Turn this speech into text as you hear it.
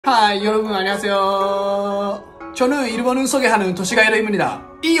하이 여러분 안녕하세요. 저는 일본을 소개하는 도시가이드입니다.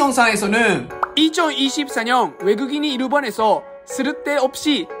 이 영상에서는 2024년 외국인이 일본에서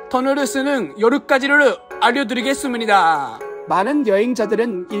쓸데없이 돈을 쓰는 10가지를 알려드리겠습니다. 많은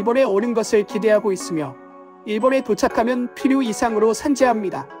여행자들은 일본에 오는 것을 기대하고 있으며 일본에 도착하면 필요 이상으로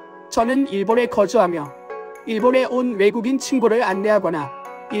산재합니다. 저는 일본에 거주하며 일본에 온 외국인 친구를 안내하거나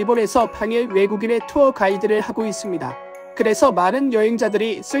일본에서 방일 외국인의 투어 가이드를 하고 있습니다. 그래서 많은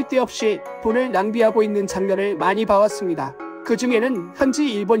여행자들이 쓸데없이 돈을 낭비하고 있는 장면을 많이 봐왔습니다. 그 중에는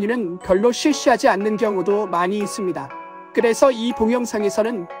현지 일본인은 별로 실시하지 않는 경우도 많이 있습니다. 그래서 이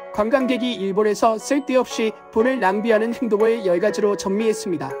동영상에서는 관광객이 일본에서 쓸데없이 돈을 낭비하는 행동을 10가지로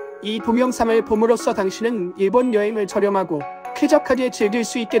정리했습니다. 이 동영상을 봄으로써 당신은 일본 여행을 저렴하고 쾌적하게 즐길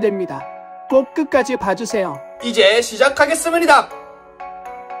수 있게 됩니다. 꼭 끝까지 봐주세요. 이제 시작하겠습니다.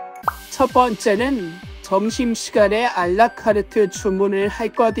 첫 번째는 점심시간에 알라카르트 주문을 할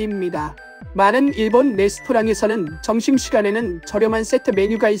것입니다. 많은 일본 레스토랑에서는 점심시간에는 저렴한 세트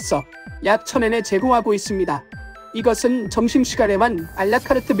메뉴가 있어 약 1,000엔에 제공하고 있습니다. 이것은 점심시간에만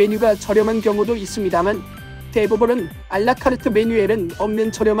알라카르트 메뉴가 저렴한 경우도 있습니다만 대부분은 알라카르트 메뉴에는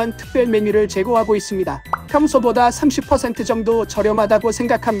없는 저렴한 특별 메뉴를 제공하고 있습니다. 평소보다 30% 정도 저렴하다고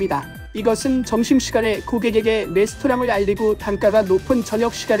생각합니다. 이것은 점심시간에 고객에게 레스토랑을 알리고 단가가 높은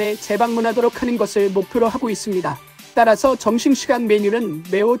저녁시간에 재방문하도록 하는 것을 목표로 하고 있습니다. 따라서 점심시간 메뉴는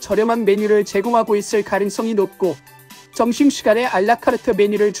매우 저렴한 메뉴를 제공하고 있을 가능성이 높고 점심시간에 알라카르트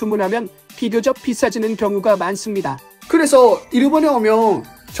메뉴를 주문하면 비교적 비싸지는 경우가 많습니다. 그래서 일본에 오면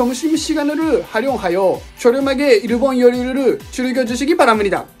점심시간을 활용하여 저렴하게 일본 요리를 즐겨주시기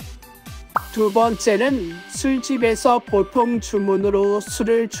바랍니다. 두 번째는 술집에서 보통 주문으로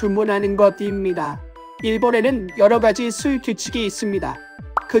술을 주문하는 것입니다. 일본에는 여러 가지 술 규칙이 있습니다.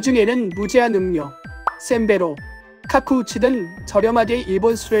 그 중에는 무제한 음료, 센베로, 카쿠우치 등 저렴하게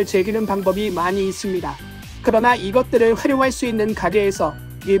일본 술을 즐기는 방법이 많이 있습니다. 그러나 이것들을 활용할 수 있는 가게에서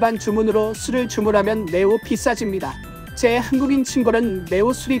일반 주문으로 술을 주문하면 매우 비싸집니다. 제 한국인 친구는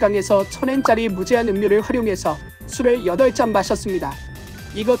매우 술이 강해서 1,000엔짜리 무제한 음료를 활용해서 술을 8잔 마셨습니다.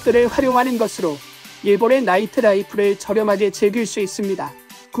 이것들을 활용하는 것으로 일본의 나이트 라이프를 저렴하게 즐길 수 있습니다.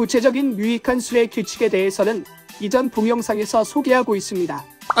 구체적인 유익한 술의 규칙에 대해서는 이전 동영상에서 소개하고 있습니다.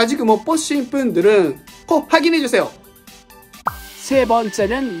 아직 못 보신 분들은 꼭 확인해주세요. 세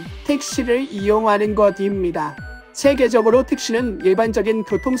번째는 택시를 이용하는 것입니다. 세계적으로 택시는 일반적인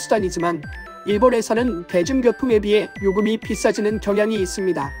교통수단이지만 일본에서는 대중교통에 비해 요금이 비싸지는 경향이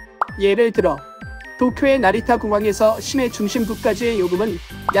있습니다. 예를 들어 도쿄의 나리타 공항에서 시내 중심부까지의 요금은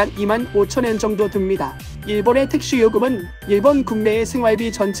약 25,000엔 정도 듭니다. 일본의 택시 요금은 일본 국내의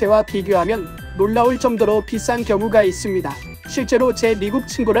생활비 전체와 비교하면 놀라울 정도로 비싼 경우가 있습니다. 실제로 제 미국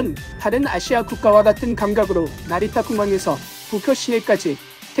친구는 다른 아시아 국가와 같은 감각으로 나리타 공항에서 도쿄 시내까지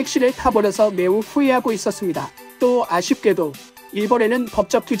택시를 타버려서 매우 후회하고 있었습니다. 또 아쉽게도 일본에는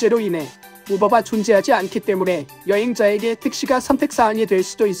법적 규제로 인해 우버가 존재하지 않기 때문에 여행자에게 택시가 선택사항이 될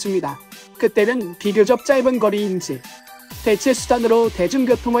수도 있습니다. 그때는 비교적 짧은 거리인지 대체 수단으로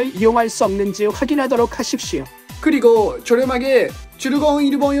대중교통을 이용할 수 없는지 확인하도록 하십시오. 그리고 저렴하게 즐거운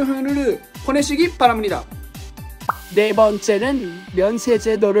일본 여행을 보내시기 바랍니다. 네 번째는 면세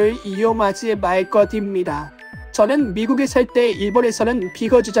제도를 이용하지 말 것입니다. 저는 미국에 살 때 일본에서는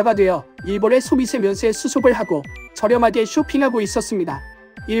비거주자가 되어 일본의 소비세 면세 수속을 하고 저렴하게 쇼핑하고 있었습니다.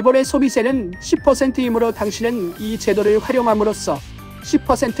 일본의 소비세는 10%이므로 당신은 이 제도를 활용함으로써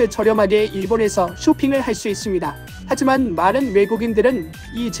 10% 저렴하게 일본에서 쇼핑을 할 수 있습니다. 하지만 많은 외국인들은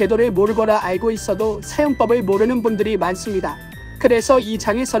이 제도를 모르거나 알고 있어도 사용법을 모르는 분들이 많습니다. 그래서 이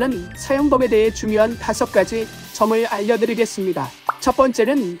장에서는 사용법에 대해 중요한 5가지 점을 알려드리겠습니다. 첫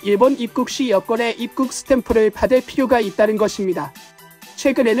번째는 일본 입국 시 여권의 입국 스탬프를 받을 필요가 있다는 것입니다.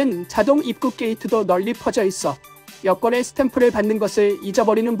 최근에는 자동 입국 게이트도 널리 퍼져 있어 여권의 스탬프를 받는 것을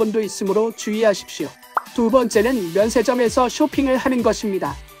잊어버리는 분도 있으므로 주의하십시오. 두 번째는 면세점에서 쇼핑을 하는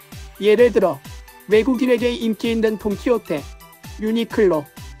것입니다. 예를 들어 외국인에게 인기 있는 돈키호테, 유니클로,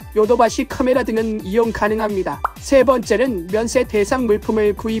 요도바시 카메라 등은 이용 가능합니다. 세 번째는 면세 대상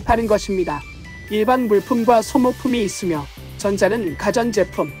물품을 구입하는 것입니다. 일반 물품과 소모품이 있으며 전자는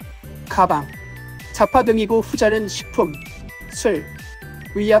가전제품, 가방, 잡화 등이고 후자는 식품, 술,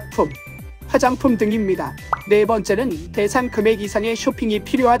 의약품, 화장품 등입니다. 네 번째는 대상 금액 이상의 쇼핑이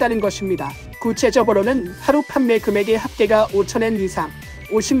필요하다는 것입니다. 구체적으로는 하루 판매 금액의 합계가 5,000엔 이상,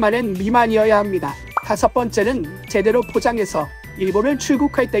 50만엔 미만이어야 합니다. 다섯 번째는 제대로 포장해서 일본을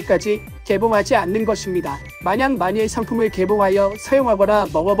출국할 때까지 개봉하지 않는 것입니다. 만일 상품을 개봉하여 사용하거나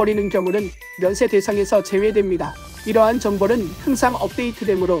먹어버리는 경우는 면세 대상에서 제외됩니다. 이러한 정보는 항상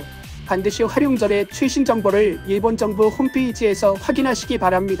업데이트되므로 반드시 활용 전에 최신 정보를 일본 정부 홈페이지에서 확인하시기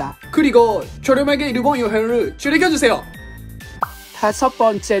바랍니다. 그리고 저렴하게 일본 여행을 즐겨주세요. 다섯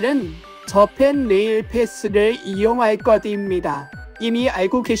번째는 저펜 레일 패스를 이용할 것입니다. 이미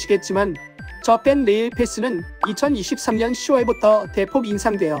알고 계시겠지만 저펜 레일 패스는 2023년 10월부터 대폭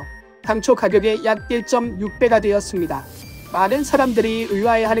인상되어 당초 가격의 약 1.6배가 되었습니다. 많은 사람들이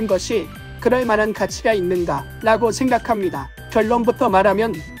의아해하는 것이 그럴 만한 가치가 있는가 라고 생각합니다. 결론부터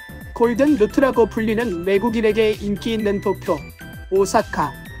말하면 골든 루트라고 불리는 외국인에게 인기 있는 도쿄,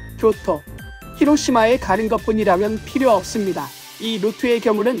 오사카, 교토, 히로시마에 가는 것뿐이라면 필요 없습니다. 이 루트의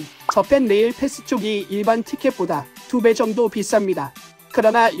경우는 저펜 레일 패스 쪽이 일반 티켓보다 2배 정도 비쌉니다.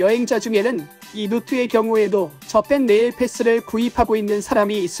 그러나 여행자 중에는 이 루트의 경우에도 저펜 레일 패스를 구입하고 있는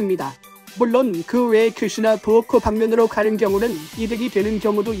사람이 있습니다. 물론 그 외에 규슈나 도호쿠 방면으로 가는 경우는 이득이 되는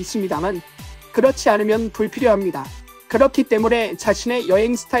경우도 있습니다만 그렇지 않으면 불필요합니다. 그렇기 때문에 자신의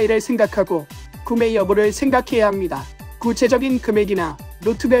여행 스타일을 생각하고 구매 여부를 생각해야 합니다. 구체적인 금액이나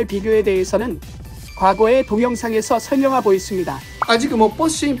루트별 비교에 대해서는 과거의 동영상에서 설명하고 있습니다. 아직 못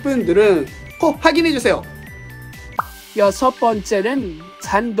보신 분들은 꼭 확인해주세요. 여섯 번째는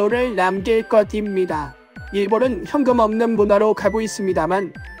잔도를 남길 것입니다. 일본은 현금 없는 문화로 가고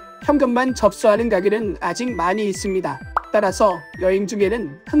있습니다만 현금만 접수하는 가게는 아직 많이 있습니다. 따라서 여행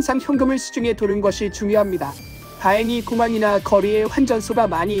중에는 항상 현금을 수중에 두는 것이 중요합니다. 다행히 공항이나 거리에 환전소가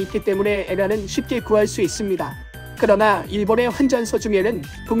많이 있기 때문에 에라는 쉽게 구할 수 있습니다. 그러나 일본의 환전소 중에는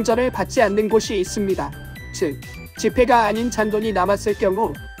동전을 받지 않는 곳이 있습니다. 즉, 지폐가 아닌 잔돈이 남았을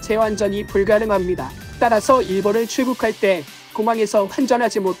경우 재환전이 불가능합니다. 따라서 일본을 출국할 때 공항에서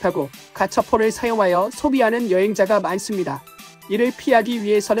환전하지 못하고 가처포를 사용하여 소비하는 여행자가 많습니다. 이를 피하기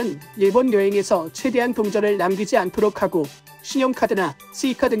위해서는 일본 여행에서 최대한 동전을 남기지 않도록 하고 신용카드나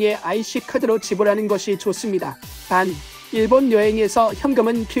스이카 등의 IC카드로 지불하는 것이 좋습니다. 단, 일본 여행에서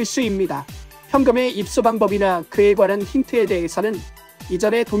현금은 필수입니다. 현금의 입수 방법이나 그에 관한 힌트에 대해서는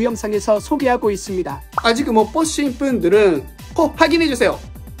이전에 동영상에서 소개하고 있습니다. 아직 못 보신 분들은 꼭 확인해주세요.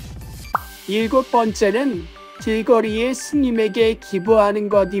 일곱 번째는 길거리의 스님에게 기부하는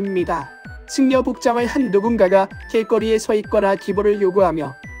것입니다. 승려 복장을 한 누군가가 길거리에 서 있거나 기부를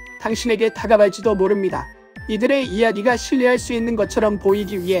요구하며 당신에게 다가갈지도 모릅니다. 이들의 이야기가 신뢰할 수 있는 것처럼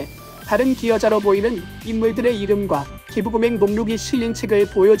보이기 위해 다른 기여자로 보이는 인물들의 이름과 기부금액 목록이 실린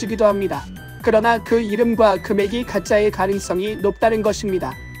책을 보여주기도 합니다. 그러나 그 이름과 금액이 가짜일 가능성이 높다는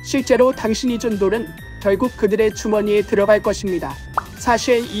것입니다. 실제로 당신이 준 돈은 결국 그들의 주머니에 들어갈 것입니다.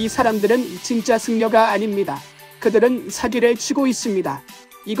 사실 이 사람들은 진짜 승려가 아닙니다. 그들은 사기를 치고 있습니다.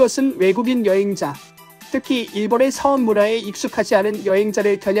 이것은 외국인 여행자, 특히 일본의 사원 문화에 익숙하지 않은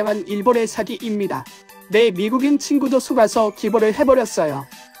여행자를 겨냥한 일본의 사기입니다. 내 미국인 친구도 속아서 기부를 해버렸어요.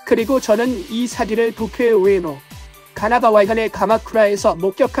 그리고 저는 이 사기를 도쿄의 우에노, 가나가와현의 가마쿠라에서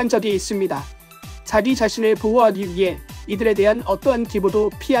목격한 적이 있습니다. 자기 자신을 보호하기 위해 이들에 대한 어떠한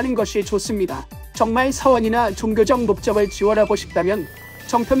기부도 피하는 것이 좋습니다. 정말 사원이나 종교적 목적을 지원하고 싶다면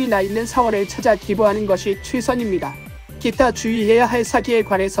정평이 나 있는 사원을 찾아 기부하는 것이 최선입니다. 기타 주의해야 할 사기에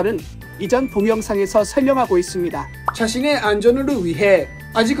관해서는 이전 동영상에서 설명하고 있습니다. 자신의 안전을 위해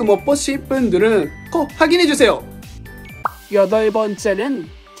아직 못 보신 분들은 꼭 확인해주세요. 여덟 번째는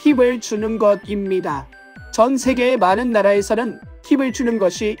팁을 주는 것입니다. 전 세계의 많은 나라에서는 팁을 주는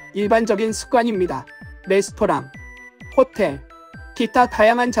것이 일반적인 습관입니다. 레스토랑, 호텔, 기타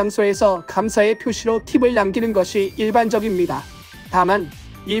다양한 장소에서 감사의 표시로 팁을 남기는 것이 일반적입니다. 다만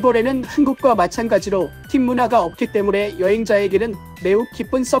일본에는 한국과 마찬가지로 팁 문화가 없기 때문에 여행자에게는 매우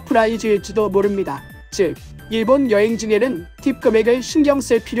기쁜 서프라이즈일지도 모릅니다. 즉, 일본 여행 중에는 팁 금액을 신경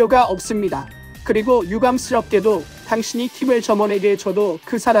쓸 필요가 없습니다. 그리고 유감스럽게도 당신이 팁을 점원에게 줘도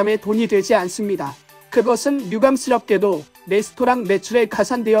그 사람의 돈이 되지 않습니다. 그것은 유감스럽게도 레스토랑 매출에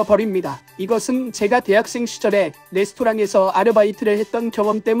가산되어 버립니다. 이것은 제가 대학생 시절에 레스토랑에서 아르바이트를 했던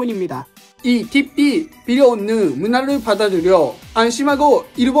경험 때문입니다. 이 팁이 필요 없는 문화를 받아들여 안심하고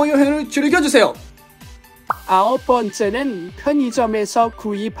일본 여행을 즐겨주세요. 아홉 번째는 편의점에서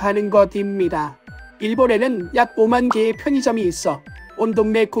구입하는 것입니다. 일본에는 약 5만 개의 편의점이 있어 온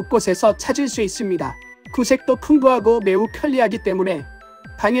동네 곳곳에서 찾을 수 있습니다. 구색도 풍부하고 매우 편리하기 때문에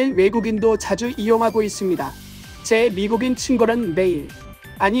당일 외국인도 자주 이용하고 있습니다. 제 미국인 친구는 매일,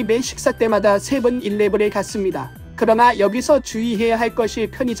 아니 매 식사 때마다 세븐일레븐에 갔습니다. 그러나 여기서 주의해야 할 것이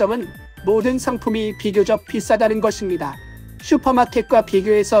편의점은 모든 상품이 비교적 비싸다는 것입니다. 슈퍼마켓과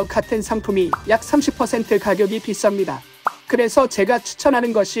비교해서 같은 상품이 약 30% 가격이 비쌉니다. 그래서 제가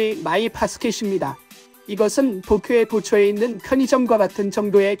추천하는 것이 마이바스켓입니다. 이것은 도쿄의 도초에 있는 편의점과 같은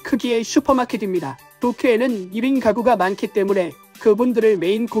정도의 크기의 슈퍼마켓입니다. 도쿄에는 1인 가구가 많기 때문에 그분들을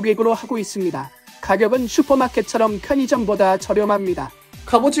메인 고객으로 하고 있습니다. 가격은 슈퍼마켓처럼 편의점보다 저렴합니다.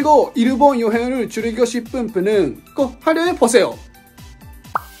 가보시고 일본 여행을 즐기고 싶은 분은 꼭 활용해보세요.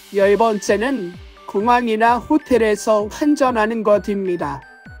 10번째는 공항이나 호텔에서 환전하는 것입니다.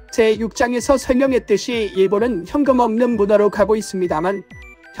 제6장에서 설명했듯이 일본은 현금 없는 문화로 가고 있습니다만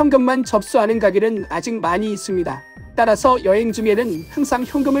현금만 접수하는 가게는 아직 많이 있습니다. 따라서 여행 중에는 항상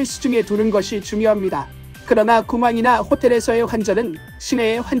현금을 수중에 두는 것이 중요합니다. 그러나 공항이나 호텔에서의 환전은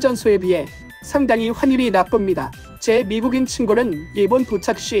시내의 환전소에 비해 상당히 환율이 나쁩니다. 제 미국인 친구는 일본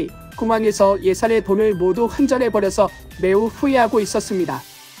도착 시 공항에서 예산의 돈을 모두 환전해버려서 매우 후회하고 있었습니다.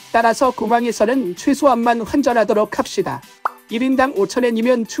 따라서 공항에서는 최소한만 환전하도록 합시다. 1인당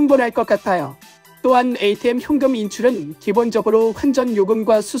 5,000엔이면 충분할 것 같아요. 또한 ATM 현금 인출은 기본적으로 환전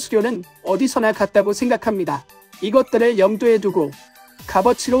요금과 수수료는 어디서나 같다고 생각합니다. 이것들을 염두에 두고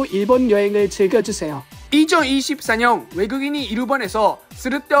값어치로 일본 여행을 즐겨주세요. 2024년 외국인이 일본에서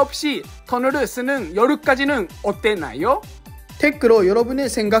쓸데없이 돈을 쓰는 여름까지는 어땠나요? 댓글로 여러분의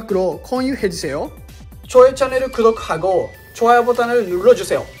생각으로 공유해주세요. 저의 채널을 구독하고 좋아요 버튼을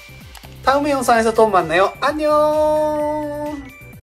눌러주세요. 다음 영상에서 또 만나요. 안녕.